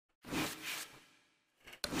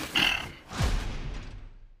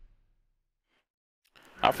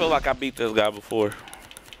I feel like I beat this guy before.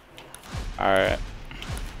 Alright.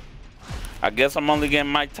 I guess I'm only getting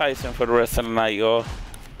Mike Tyson for the rest of the night, y'all.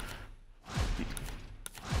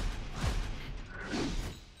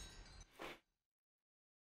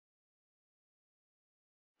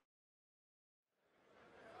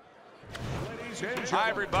 Hi,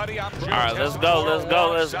 everybody. I'm Joe. All right, let's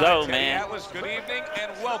go, man. Good evening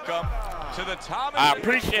and welcome to the Tom. I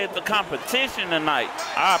appreciate the competition tonight.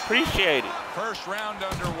 I appreciate it. First round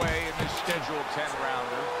underway in this scheduled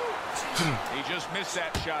 10-rounder. He just missed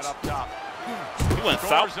that shot up top. He went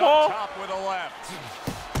Scores southpaw? up top with a left.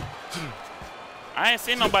 I ain't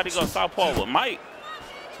seen nobody go southpaw with Mike.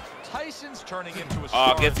 Tyson's turning into a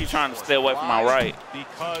Oh, I guess he's trying to stay away from my right.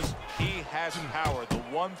 Because he has power, the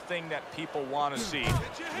one thing that people want to see.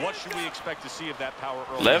 What should we expect to see of that power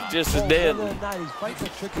early Left on? just as deadly. He's fighting a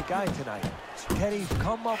tricky guy tonight. Can he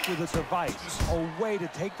come up with a device, a way to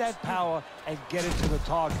take that power and get it to the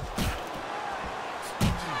target?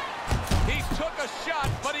 He took a shot,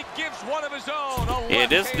 but he gives one of his own. Yeah,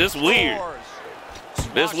 this weird.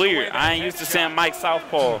 This weird. I ain't used to seeing Mike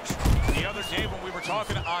southpaw. The other day when we were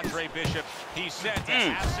talking to Andre Bishop, he said to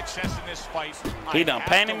have success in this fight, He done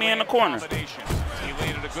painted me in the corner. He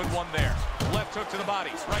landed a good one there. Left hook to the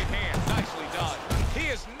body, right hand, nicely done. He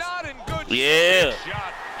is not in good Yeah,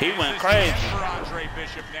 shot. he Is went this crazy. the end for Andre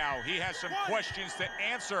Bishop now? He has some questions to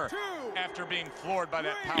answer after being floored by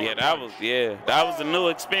that power. Yeah, that was a new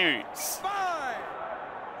experience.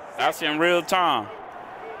 That's in real time.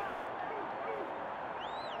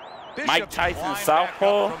 Mike Tyson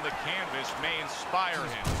southpaw. From the canvas may inspire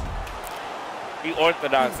him. He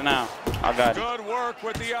orthodox now. I got it. Good work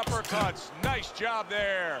with the uppercuts. Nice job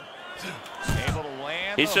there. Able to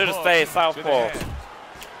land. He should have stayed southpaw.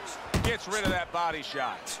 Gets rid of that body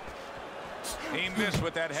shot. He missed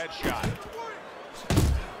with that head shot.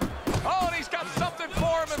 Oh, and he's got something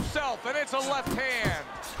for him himself, and it's a left hand.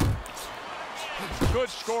 Good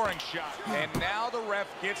scoring shot. And now the ref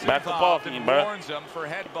gets involved and warns him for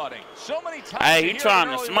headbutting. So many times. Hey, he trying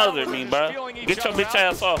to smother me, bro. Get your bitch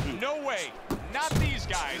ass off me. No way. Not these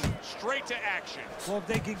guys. Straight to action. Well, if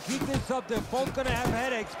they can keep this up, they're both going to have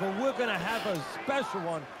headaches, but we're going to have a special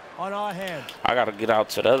one on our hands. I got to get out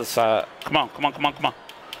to the other side. Come on, come on, come on, come on.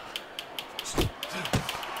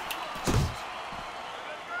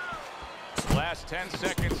 Last 10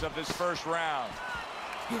 seconds of this first round.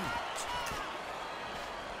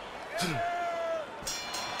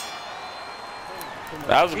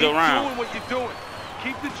 That was a good round. Keep doing what you're doing.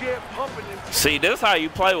 Keep the jab pumping. See, this is how you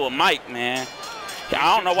play with Mike, man.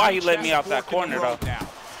 I don't know why he let me out that corner, though.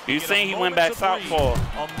 You seen he went back southpaw.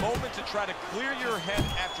 A moment to try to clear your head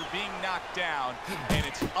after being knocked down, and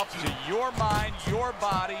it's up to your mind, your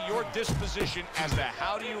body, your disposition as to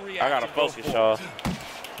how do you react. I gotta focus, y'all.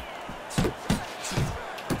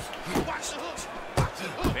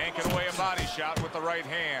 Banking away a body shot with the right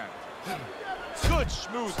hand. Good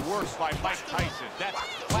smooth work by Mike Tyson. That's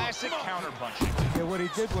classic counterpunching. Yeah, what he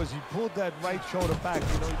did was he pulled that right shoulder back.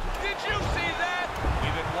 You know, did you see that?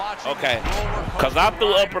 We've been watching. Okay, because I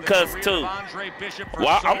threw uppercuts too.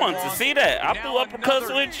 Well, I wanted to see that. I threw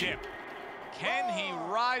uppercuts with you. Can he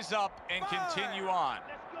rise up and continue on?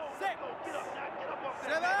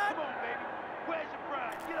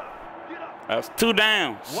 That's 2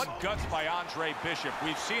 downs. What guts by Andre Bishop.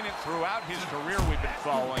 We've seen it throughout his career we've been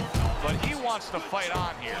following, but he wants to fight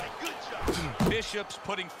on here. Bishop's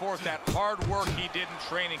putting forth that hard work he did in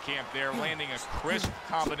training camp there, landing a crisp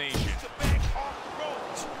combination.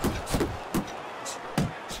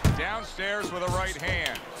 Downstairs with a right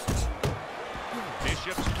hand.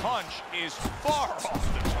 Bishop's punch is far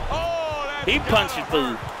off the top. Oh, he punched it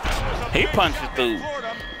through. He punched it through.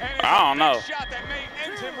 I don't know. Shot that may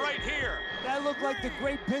end him right here. that looked like the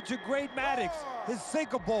great pitcher, Great Maddox, his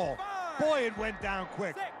sinker ball. Boy, it went down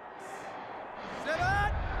quick. 7,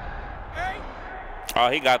 8. Oh,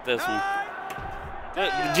 he got this one.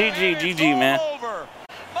 GG, man.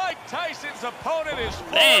 Mike Tyson's opponent is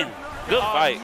Damn, good fight.